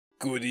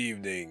Good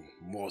evening,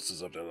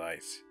 monsters of the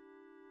light.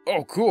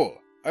 Oh cool,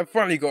 I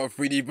finally got a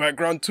 3D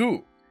background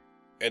too.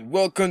 And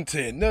welcome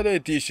to another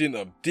edition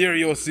of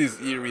Derios'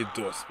 Eerie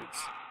Endorsements,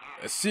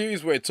 a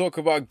series where I talk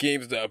about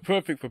games that are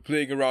perfect for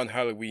playing around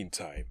Halloween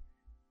time.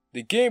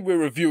 The game we're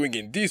reviewing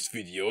in this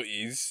video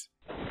is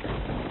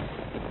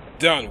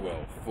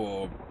Downwell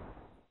for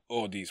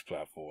all these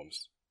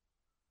platforms.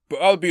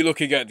 But I'll be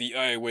looking at the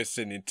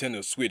iOS and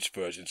Nintendo Switch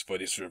versions for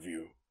this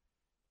review.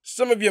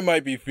 Some of you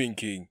might be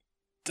thinking,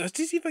 does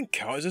this even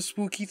count as a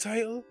spooky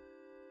title?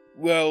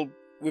 Well,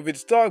 with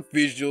its dark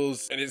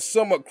visuals and its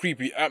somewhat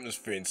creepy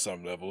atmosphere in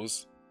some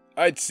levels,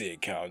 I'd say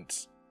it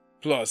counts.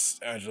 Plus,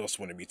 Angelos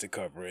wanted me to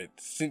cover it,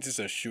 since it's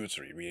a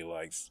shooter he really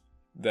likes.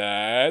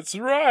 That's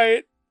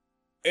right!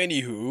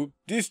 Anywho,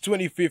 this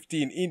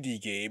 2015 indie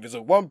game is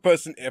a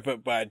one-person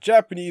effort by a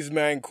Japanese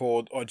man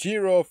called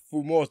Ojiro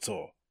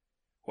Fumoto,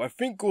 who I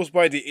think goes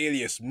by the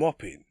alias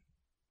Moppin.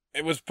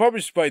 It was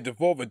published by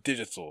Devolver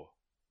Digital.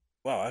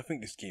 Wow, I think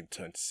this game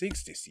turned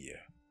 6 this year.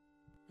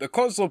 The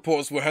console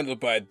ports were handled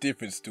by a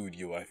different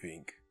studio, I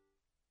think.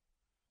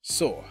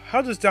 So,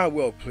 how does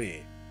Downwell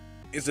play?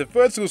 It's a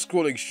vertical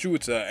scrolling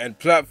shooter and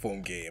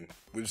platform game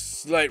with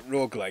slight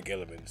roguelike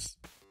elements.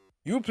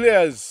 You play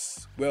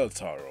as, well,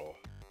 Taro.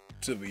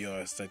 To be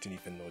honest, I didn't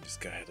even know this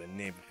guy had a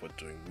name before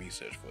doing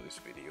research for this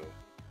video.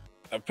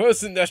 A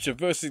person that's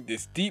traversing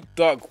this deep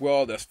dark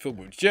world that's filled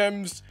with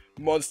gems,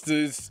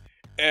 monsters,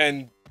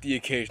 and the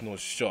occasional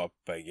shop,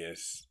 I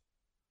guess.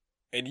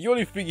 And the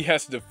only thing he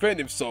has to defend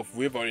himself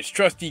with are his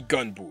trusty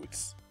gun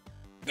boots.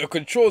 The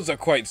controls are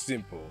quite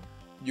simple.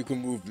 You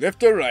can move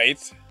left or right,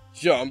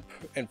 jump,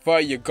 and fire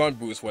your gun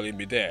boots while in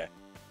midair.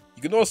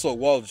 You can also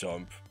wall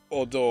jump,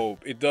 although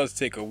it does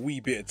take a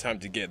wee bit of time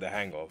to get the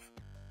hang of.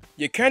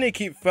 You can't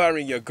keep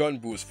firing your gun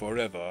boots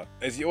forever,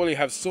 as you only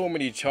have so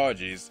many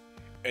charges,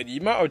 and the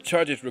amount of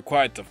charges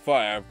required to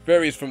fire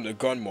varies from the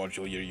gun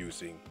module you're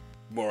using.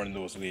 More on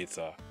those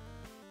later.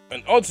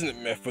 An alternate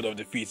method of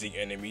defeating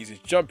enemies is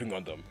jumping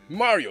on them,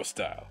 Mario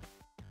style.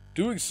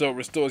 Doing so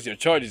restores your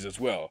charges as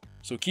well,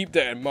 so keep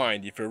that in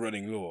mind if you're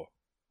running low.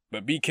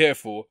 But be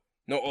careful,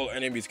 not all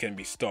enemies can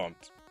be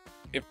stomped.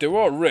 If they're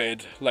all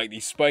red, like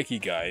these spiky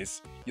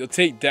guys, you'll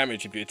take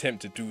damage if you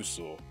attempt to do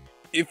so.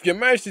 If you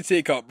manage to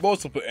take out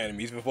multiple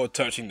enemies before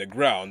touching the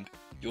ground,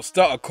 you'll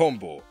start a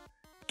combo.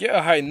 Get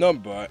a high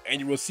number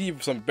and you'll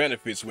receive some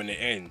benefits when it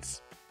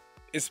ends.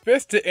 It's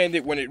best to end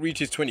it when it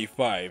reaches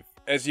 25,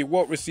 as you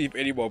won't receive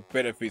any more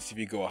benefits if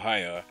you go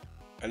higher,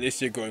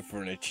 unless you're going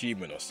for an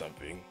achievement or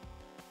something.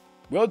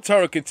 Well,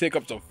 Taro can take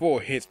up to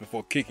 4 hits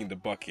before kicking the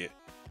bucket,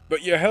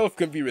 but your health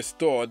can be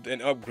restored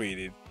and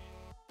upgraded.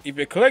 If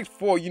you collect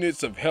 4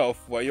 units of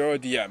health while you're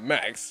already at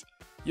max,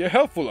 your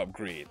health will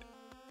upgrade.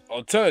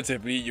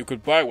 Alternatively, you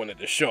could buy one at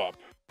the shop,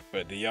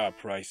 but they are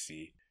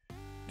pricey.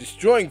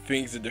 Destroying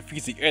things and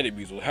defeating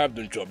enemies will have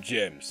them drop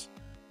gems.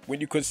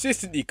 When you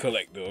consistently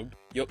collect them,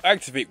 you'll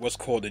activate what's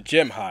called a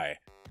gem high,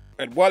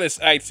 and while it's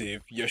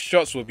active, your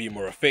shots will be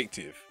more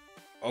effective.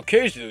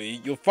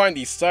 Occasionally, you'll find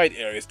these side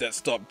areas that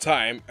stop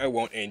time and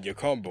won't end your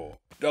combo.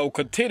 They'll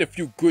contain a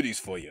few goodies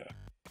for you.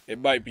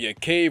 It might be a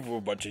cave with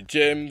a bunch of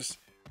gems,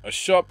 a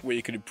shop where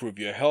you can improve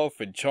your health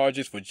and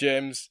charges for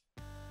gems.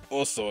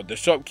 Also, the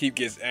shopkeep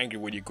gets angry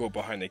when you go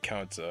behind the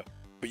counter,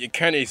 but you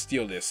can't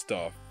steal their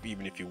stuff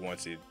even if you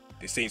wanted.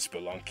 This ain't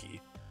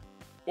Spelunky.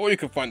 Or you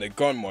can find a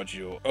gun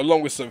module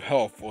along with some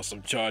health or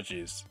some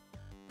charges.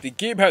 The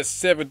game has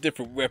 7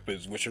 different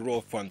weapons which are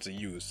all fun to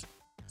use.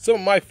 Some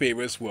of my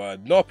favorites were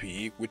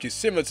Noppy, which is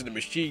similar to the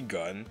machine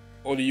gun,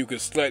 only you can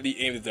slightly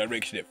aim the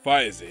direction it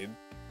fires in.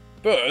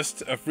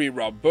 Burst, a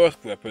 3-round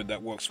burst weapon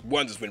that works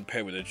wonders when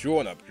paired with a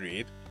drone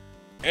upgrade.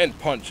 And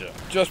Puncher,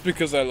 just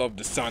because I love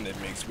the sound it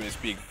makes when it's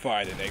being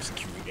fired and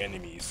executing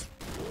enemies.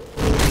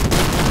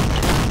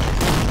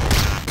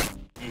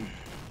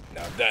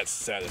 Now that's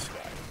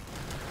satisfying.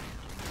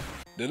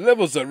 The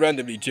levels are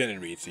randomly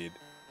generated,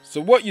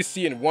 so what you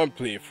see in one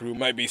playthrough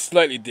might be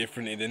slightly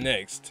different in the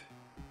next.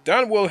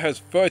 Downwell has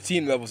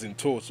 13 levels in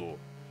total,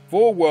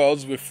 4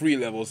 worlds with 3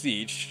 levels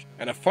each,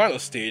 and a final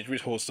stage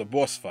which hosts a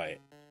boss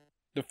fight.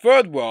 The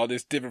third world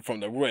is different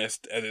from the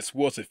rest as it's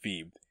water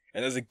themed,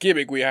 and as a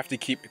gimmick where you have to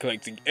keep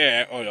collecting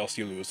air or else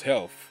you lose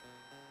health.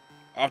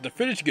 After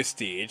finishing a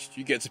stage,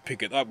 you get to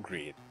pick an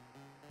upgrade.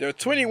 There are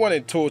 21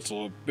 in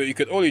total, but you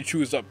can only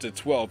choose up to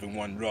 12 in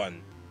one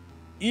run.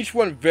 Each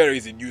one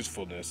varies in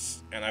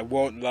usefulness, and I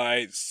won't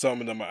lie, some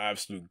of them are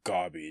absolute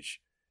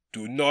garbage.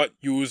 Do not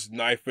use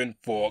knife and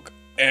fork,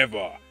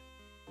 ever.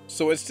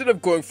 So instead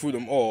of going through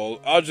them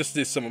all, I'll just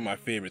list some of my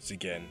favorites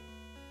again.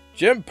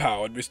 Gem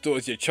Powered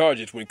restores your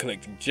charges when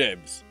collecting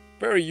gems.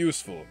 Very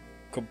useful.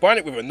 Combine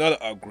it with another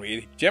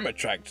upgrade, Gem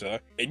Attractor,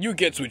 and you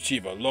get to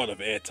achieve a lot of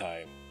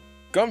airtime.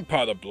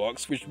 Gunpowder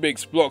Blocks, which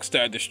makes blocks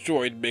that are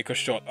destroyed make a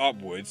shot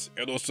upwards,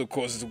 and also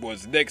causes the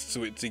ones next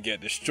to it to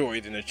get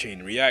destroyed in a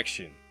chain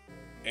reaction.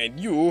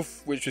 And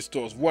Youth, which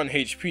restores 1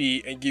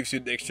 HP and gives you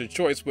an extra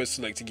choice when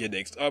selecting your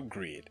next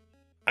upgrade.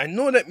 I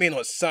know that may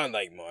not sound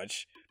like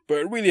much, but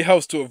it really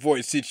helps to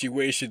avoid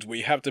situations where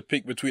you have to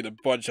pick between a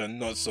bunch of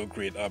not so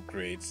great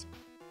upgrades.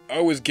 I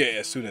always get it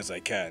as soon as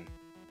I can.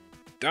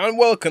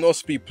 Downwell can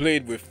also be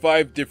played with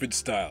 5 different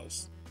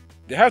styles.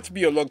 They have to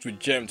be unlocked with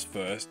gems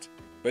first,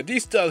 but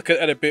these styles can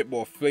add a bit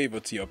more flavor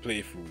to your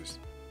playthroughs.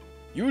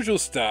 Usual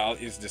style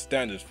is the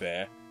standard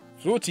fare.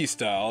 Floaty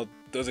style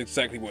does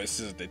exactly what it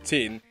says on the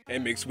tin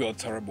and makes Wheel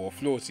Turret more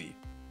floaty.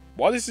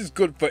 While this is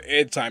good for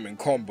airtime and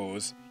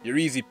combos, you're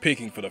easy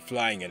picking for the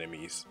flying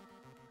enemies.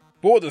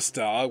 Border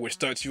style, which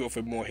starts you off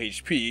with more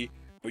HP,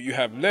 but you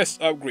have less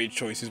upgrade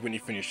choices when you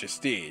finish the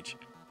stage.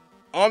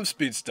 Arm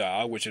Speed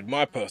style, which is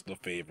my personal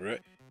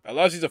favourite,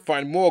 allows you to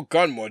find more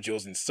gun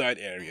modules in side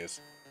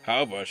areas.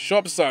 However,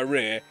 shops are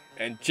rare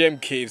and gem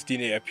caves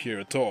didn't appear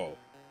at all.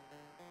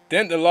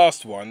 Then the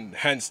last one,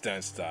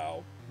 Handstand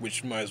style,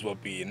 which might as well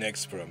be in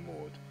expert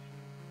mode.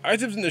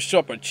 Items in the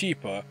shop are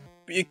cheaper,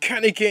 but you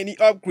can't get any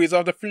upgrades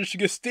after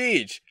finishing a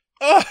stage.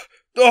 Ah!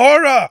 The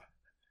horror!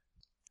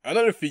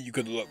 Another thing you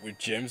could unlock with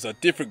gems are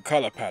different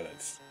colour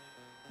palettes.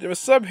 There are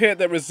some here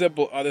that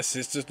resemble other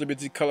Sisters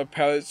limited colour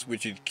palettes,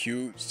 which is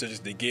cute, such as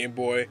the Game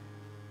Boy,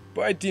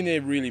 but I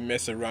didn't really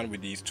mess around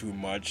with these too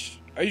much.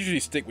 I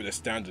usually stick with the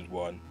standard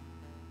one.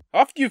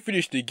 After you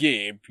finish the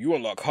game, you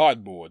unlock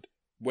Hardboard,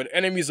 where the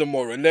enemies are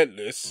more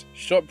relentless,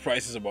 shop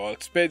prices are more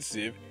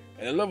expensive,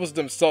 and the levels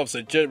themselves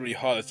are generally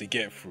harder to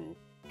get through.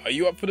 Are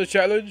you up for the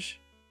challenge?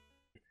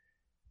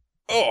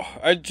 Oh,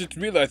 I just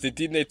realized they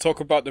didn't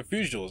talk about the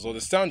visuals or the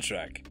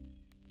soundtrack.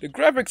 The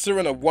graphics are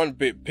in a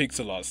 1-bit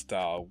pixel art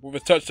style, with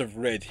a touch of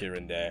red here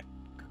and there.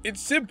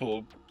 It's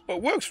simple,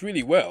 but works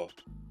really well.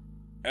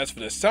 As for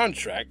the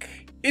soundtrack,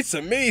 it's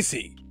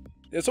amazing!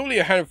 There's only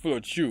a handful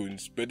of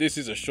tunes, but this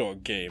is a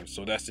short game,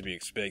 so that's to be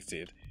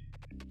expected.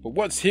 But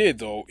what's here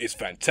though is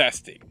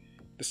fantastic.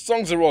 The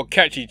songs are all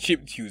catchy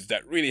chiptunes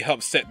that really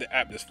help set the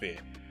atmosphere.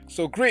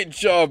 So great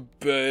job,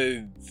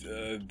 I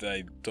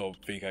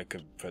don't think I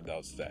can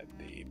pronounce that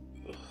name.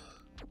 Ugh.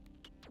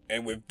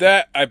 And with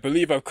that, I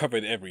believe I've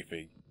covered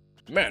everything.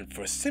 Man,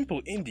 for a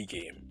simple indie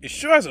game, it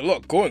sure has a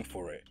lot going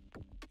for it.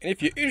 And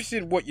if you're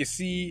interested in what you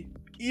see,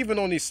 even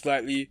only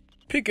slightly,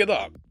 pick it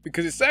up,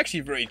 because it's actually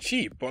very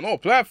cheap on all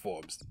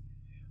platforms.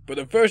 But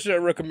the version I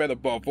recommend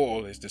above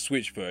all is the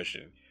Switch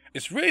version.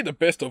 It's really the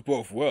best of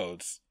both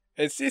worlds.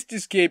 And since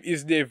this game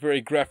isn't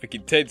very graphic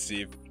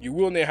intensive, you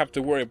will not have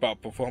to worry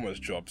about performance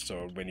drops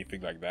or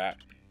anything like that.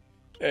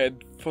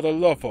 And for the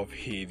love of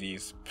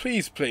Hades,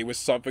 please play with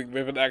something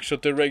with an actual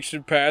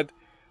direction pad,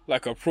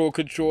 like a Pro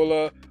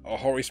controller, a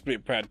Hori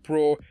Split Pad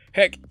Pro,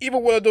 heck,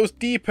 even one of those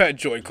D-pad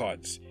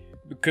Joy-Cons,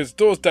 because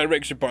those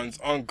direction buttons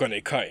aren't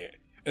gonna cut it,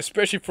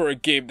 especially for a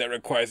game that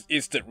requires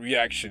instant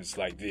reactions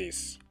like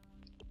this.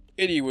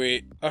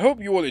 Anyway, I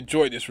hope you all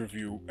enjoyed this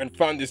review and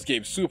found this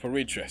game super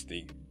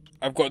interesting.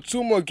 I've got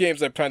 2 more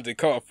games I plan to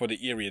cover for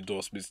the Eerie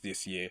Endorsements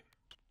this year.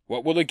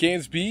 What will the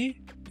games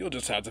be? You'll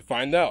just have to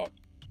find out.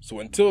 So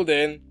until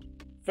then,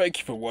 thank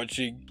you for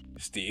watching,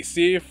 stay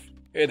safe,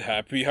 and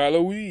happy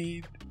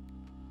Halloween!